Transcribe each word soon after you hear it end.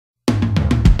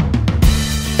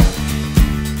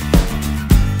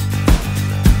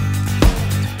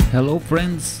Hello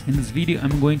friends, in this video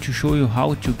I'm going to show you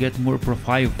how to get more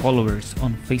profile followers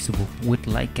on Facebook with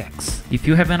LikeX. If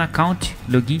you have an account,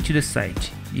 log into the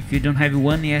site. If you don't have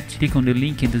one yet, click on the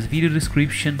link in this video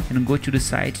description and go to the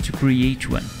site to create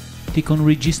one. Click on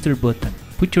register button.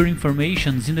 Put your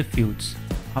information in the fields.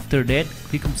 After that,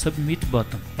 click on submit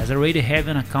button. As I already have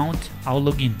an account, I'll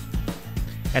log in.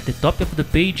 At the top of the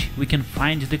page, we can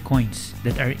find the coins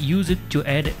that are used to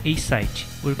add a site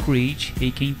or create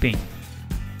a campaign.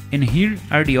 And here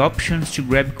are the options to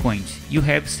grab coins. You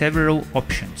have several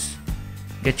options.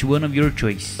 Get one of your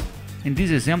choice. In this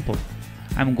example,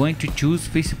 I'm going to choose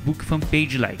Facebook fan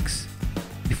page likes.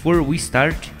 Before we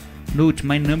start, note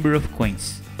my number of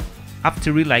coins.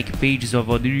 After we like pages of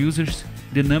other users,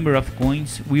 the number of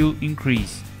coins will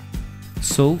increase.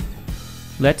 So,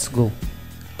 let's go.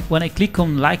 When I click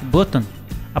on like button,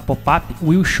 a pop-up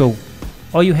will show.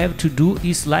 All you have to do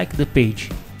is like the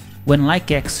page. When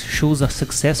LikeX shows a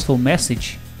successful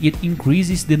message, it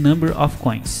increases the number of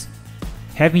coins.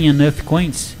 Having enough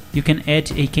coins, you can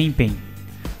add a campaign.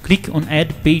 Click on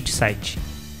Add Page Site.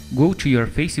 Go to your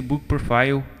Facebook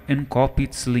profile and copy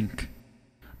its link.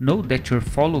 Note that your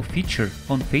follow feature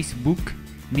on Facebook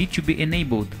needs to be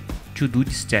enabled to do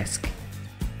this task.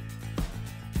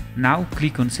 Now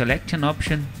click on Select an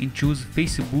option and choose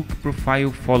Facebook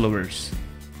Profile Followers.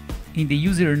 In the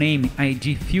username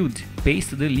ID field,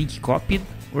 paste the link copied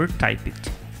or type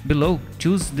it. Below,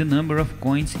 choose the number of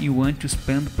coins you want to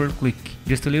spend per click.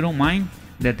 Just a little mind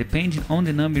that depending on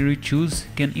the number you choose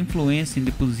can influence in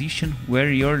the position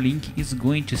where your link is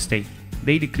going to stay.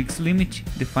 Daily clicks limit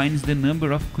defines the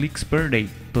number of clicks per day.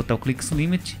 Total clicks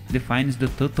limit defines the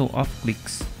total of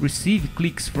clicks. Receive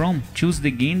clicks from, choose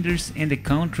the genders and the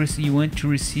countries you want to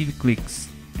receive clicks.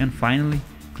 And finally,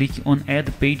 click on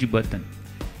Add Page button.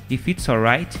 If it's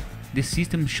alright, the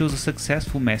system shows a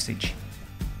successful message.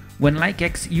 When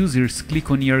LikeX users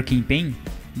click on your campaign,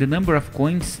 the number of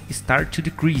coins start to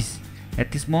decrease.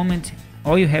 At this moment,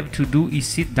 all you have to do is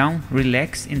sit down,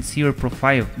 relax and see your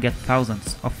profile get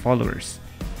thousands of followers.